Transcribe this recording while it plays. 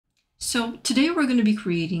So today we're going to be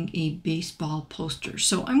creating a baseball poster.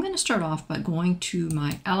 So I'm going to start off by going to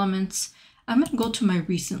my elements. I'm going to go to my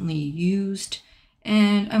recently used,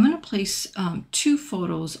 and I'm going to place two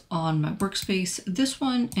photos on my workspace, this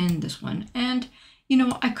one and this one. And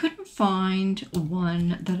I couldn't find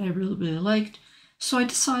one that I really liked, so I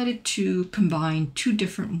decided to combine two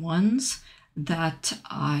different ones that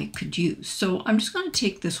I could use. So I'm just going to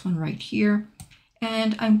take this one right here,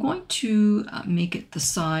 and I'm going to make it the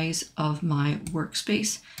size of my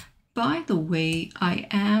workspace. By the way, I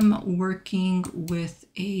am working with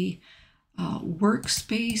a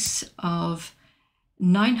workspace of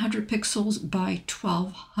 900 pixels by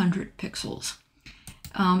 1200 pixels.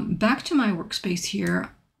 Back to my workspace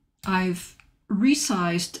here, I've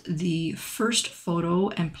resized the first photo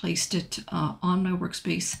and placed it on my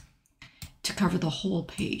workspace to cover the whole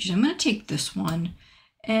page. I'm going to take this one,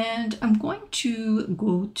 and I'm going to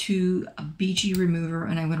go to a BG remover,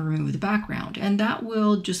 and I'm going to remove the background, and that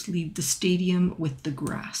will just leave the stadium with the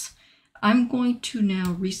grass. I'm going to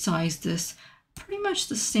now resize this pretty much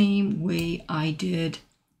the same way I did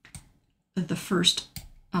the first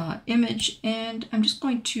image, and I'm just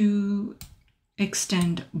going to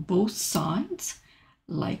extend both sides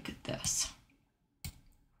like this. I'm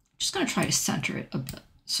just going to try to center it a bit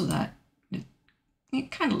so that it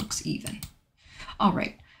kind of looks even. All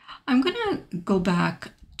right, I'm going to go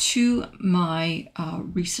back to my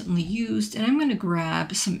recently used, and I'm going to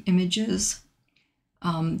grab some images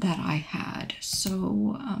that I had.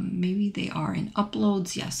 So maybe they are in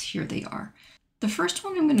uploads. Yes, here they are. The first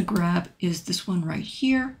one I'm going to grab is this one right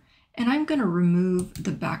here, and I'm going to remove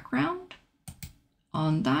the background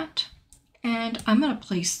on that, and I'm going to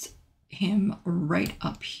place him right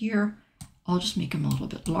up here. I'll just make him a little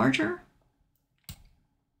bit larger.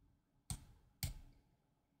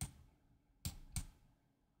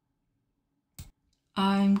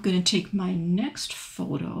 I'm going to take my next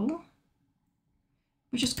photo,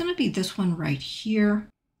 which is going to be this one right here.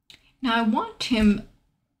 Now I want him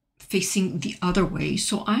facing the other way,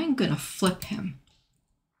 so I'm going to flip him.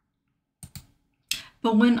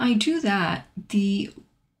 But when I do that, the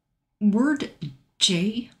word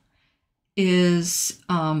J is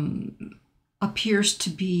appears to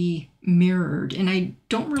be mirrored, and I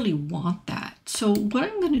don't really want that. So what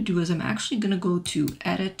I'm going to do is I'm actually going to go to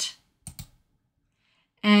Edit,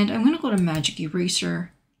 and I'm going to go to Magic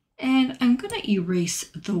Eraser, and I'm going to erase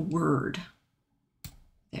the word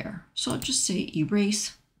there. So I'll just say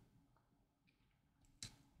erase,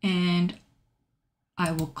 and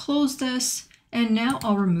I will close this, and now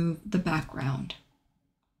I'll remove the background.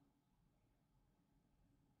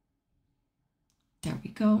 There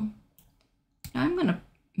we go. Now I'm going to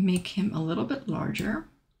make him a little bit larger,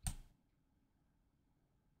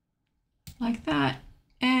 like that.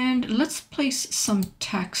 And let's place some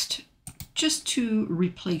text just to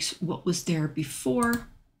replace what was there before.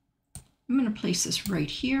 I'm going to place this right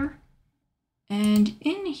here. And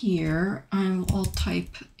in here, I'll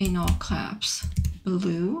type in all caps,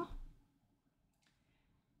 blue.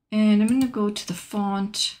 And I'm going to go to the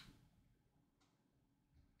font.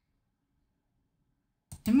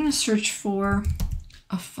 I'm going to search for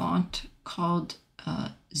a font called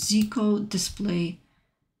Zico Display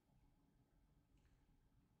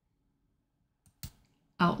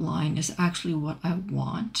Outline is actually what I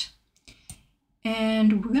want.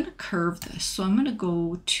 And we're going to curve this. So I'm going to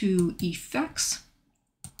go to Effects.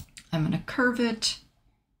 I'm going to curve it.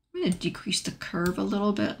 I'm going to decrease the curve a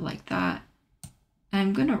little bit like that. And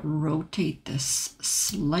I'm going to rotate this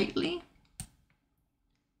slightly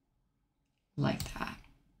like that.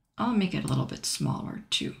 I'll make it a little bit smaller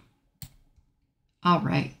too. All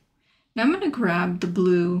right. Now I'm going to grab the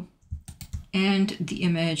blue and the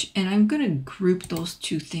image, and I'm going to group those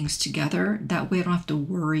two things together. That way I don't have to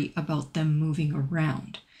worry about them moving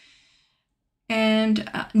around.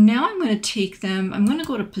 And now I'm going to take them, I'm going to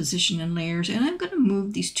go to Position and Layers, and I'm going to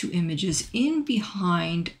move these two images in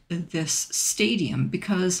behind this stadium,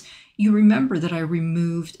 because you remember that I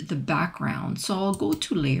removed the background. So I'll go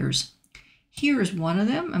to Layers. Here is one of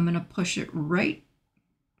them. I'm going to push it right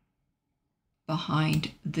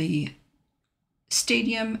behind the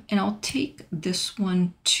stadium, and I'll take this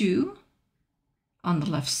one too on the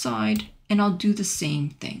left side, and I'll do the same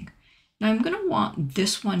thing. Now I'm going to want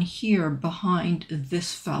this one here behind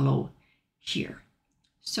this fellow here.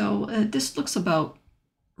 So this looks about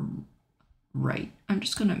right. I'm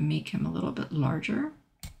just going to make him a little bit larger.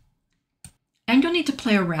 And you'll need to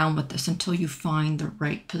play around with this until you find the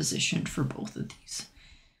right position for both of these.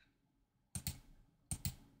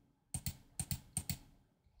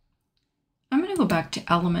 I'm going to go back to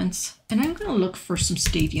Elements, and I'm going to look for some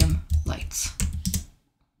stadium lights.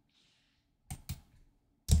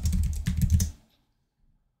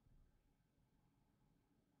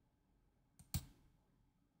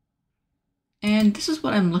 And this is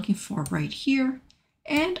what I'm looking for right here.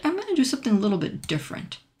 And I'm going to do something a little bit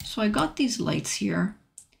different. So I got these lights here.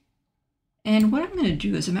 And what I'm going to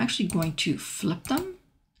do is I'm actually going to flip them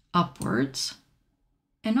upwards.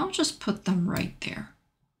 And I'll just put them right there.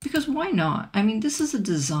 Because why not? I mean, this is a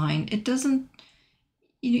design. It doesn't,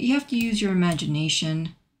 you have to use your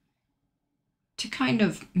imagination to kind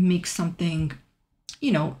of make something,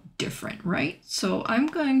 different, right? So I'm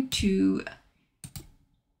going to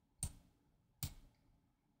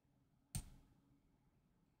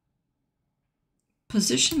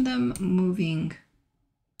position them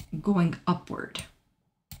going upward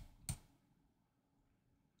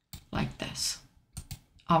like this.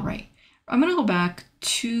 All right, I'm going to go back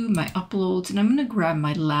to my uploads and I'm going to grab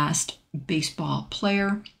my last baseball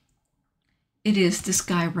player. It is this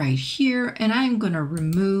guy right here, and I'm going to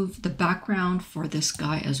remove the background for this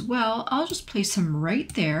guy as well. I'll just place him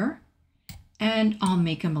right there and I'll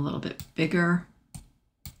make him a little bit bigger.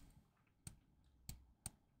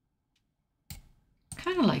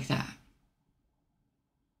 Kind of like that.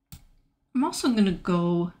 I'm also going to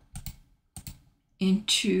go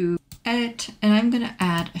into edit and I'm going to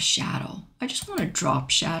add a shadow. I just want to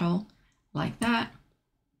drop shadow like that.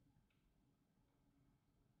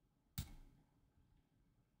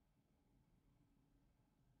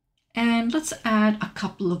 And let's add a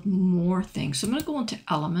couple of more things. So I'm going to go into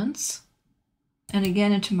elements and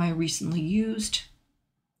again into my recently used.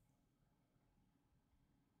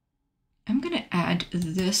 I'm going to add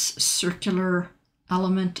this circular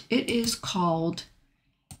element. It is called,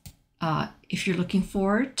 if you're looking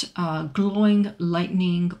for it, glowing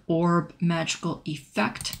lightning orb magical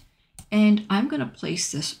effect. And I'm going to place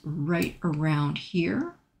this right around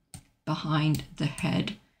here behind the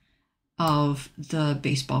head of the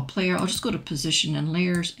baseball player. I'll just go to position and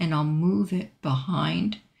layers and I'll move it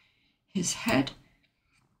behind his head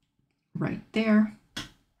right there.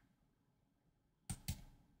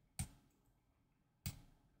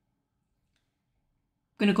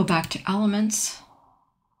 I'm going to go back to elements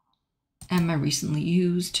and my recently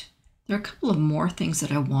used. There are a couple of more things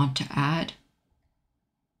that I want to add.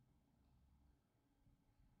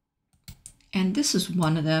 And this is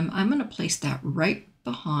one of them. I'm going to place that right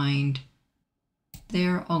behind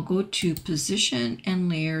there. I'll go to position and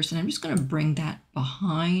layers and I'm just going to bring that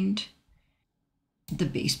behind the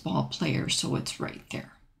baseball player so it's right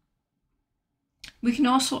there. We can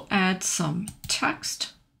also add some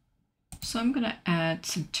text. So I'm going to add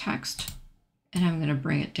some text and I'm going to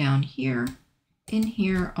bring it down here. In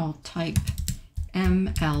here I'll type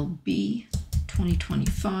MLB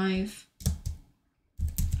 2025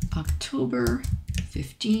 October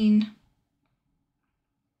 15.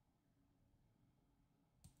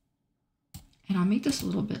 And I'll make this a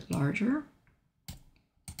little bit larger,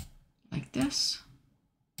 like this.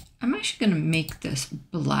 I'm actually going to make this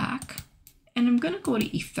black, and I'm going to go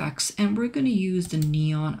to effects, and we're going to use the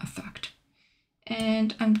neon effect.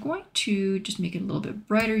 And I'm going to just make it a little bit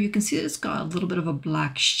brighter. You can see that it's got a little bit of a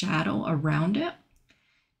black shadow around it,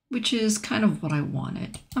 which is kind of what I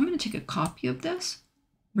wanted. I'm going to take a copy of this,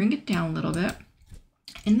 bring it down a little bit.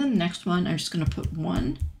 And then the next one, I'm just going to put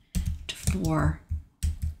 1 to 4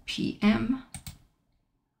 p.m.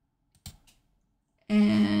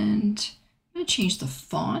 And I'm going to change the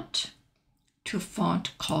font to a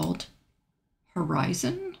font called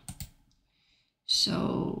Horizon.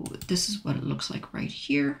 So this is what it looks like right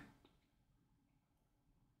here.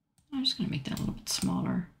 I'm just going to make that a little bit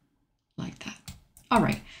smaller like that. All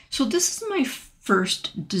right, so this is my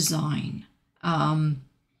first design.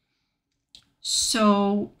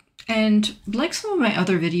 And like some of my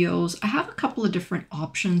other videos, I have a couple of different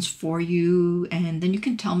options for you, and then you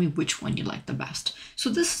can tell me which one you like the best. So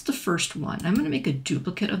this is the first one. I'm going to make a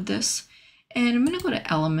duplicate of this, and I'm going to go to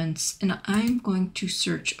elements, and I'm going to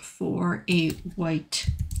search for a white,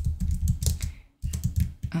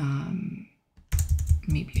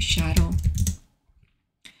 maybe a shadow.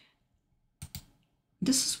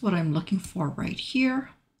 This is what I'm looking for right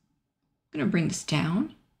here. I'm going to bring this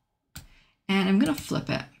down, and I'm going to flip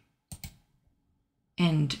it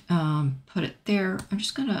and put it there. I'm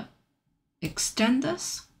just going to extend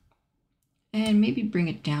this and maybe bring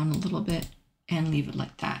it down a little bit and leave it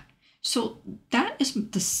like that. So that is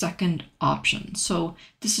the second option. So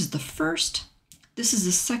this is the first, this is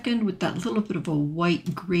the second with that little bit of a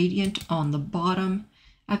white gradient on the bottom.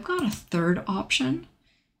 I've got a third option.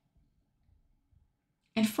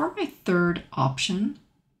 And for my third option,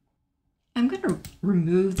 I'm going to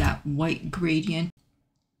remove that white gradient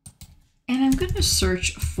and I'm going to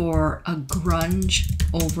search for a grunge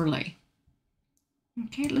overlay.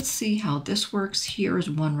 Okay, let's see how this works. Here is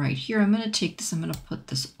one right here. I'm going to take this, I'm going to put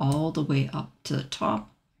this all the way up to the top.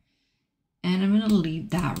 And I'm going to leave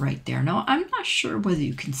that right there. Now, I'm not sure whether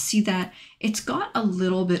you can see that. It's got a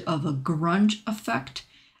little bit of a grunge effect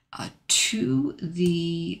to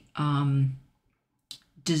the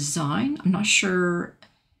design. I'm not sure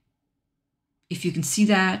if you can see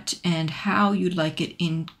that and how you'd like it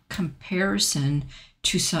in comparison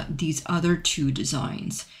to these other two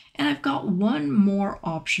designs. And I've got one more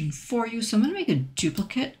option for you. So I'm going to make a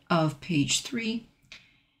duplicate of page 3.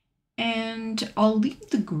 And I'll leave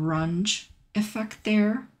the grunge effect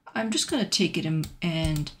there. I'm just going to take it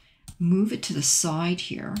and move it to the side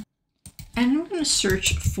here. And I'm going to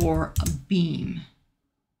search for a beam.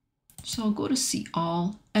 So I'll go to see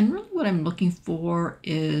all. And really what I'm looking for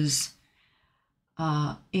is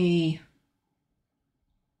a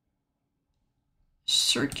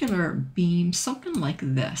circular beam, something like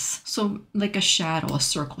this. So like a shadow, a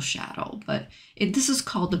circle shadow, but this is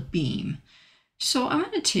called a beam. So I'm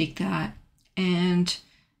going to take that and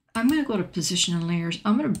I'm going to go to position and layers.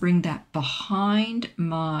 I'm going to bring that behind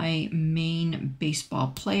my main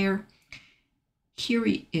baseball player. Here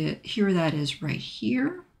that is right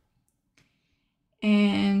here.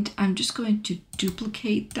 And I'm just going to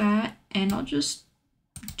duplicate that, and I'll just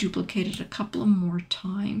duplicate it a couple of more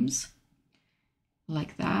times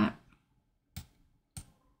like that.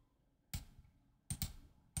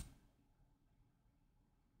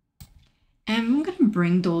 And I'm going to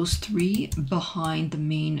bring those 3 behind the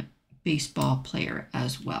main baseball player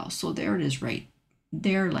as well. So there it is right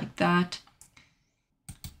there like that.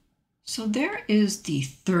 So there is the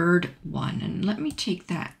third one. And let me take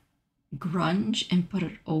that grunge and put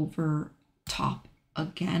it over top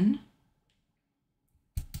again.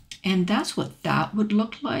 And that's what that would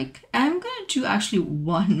look like. I'm going to do actually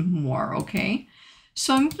one more, okay?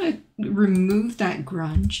 So I'm going to remove that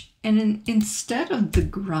grunge, and instead of the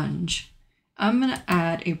grunge, I'm going to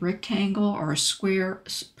add a rectangle or a square,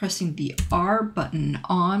 pressing the R button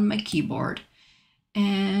on my keyboard.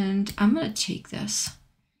 And I'm going to take this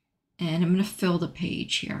and I'm going to fill the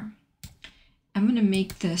page here. I'm going to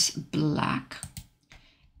make this black.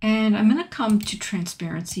 And I'm going to come to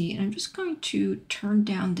transparency, and I'm just going to turn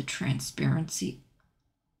down the transparency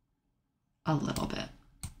a little bit.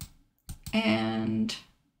 And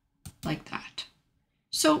like that.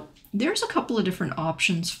 So there's a couple of different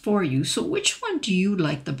options for you. So which one do you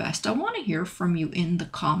like the best? I want to hear from you in the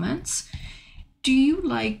comments. Do you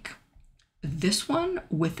like this one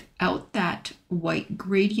without that white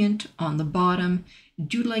gradient on the bottom?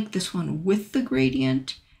 Do you like this one with the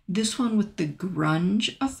gradient? This one with the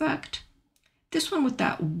grunge effect? This one with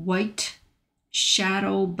that white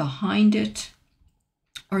shadow behind it?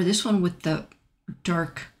 Or this one with the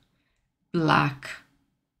dark black?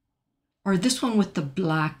 Or this one with the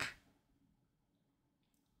black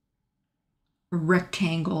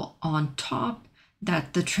rectangle on top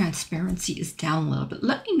that the transparency is down a little bit?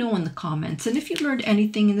 Let me know in the comments. And if you learned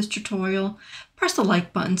anything in this tutorial, press the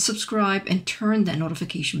like button, subscribe, and turn that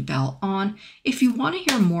notification bell on. If you want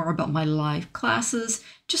to hear more about my live classes,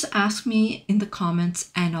 just ask me in the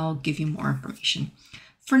comments and I'll give you more information.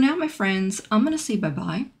 For now, my friends, I'm going to say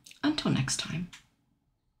bye-bye. Until next time.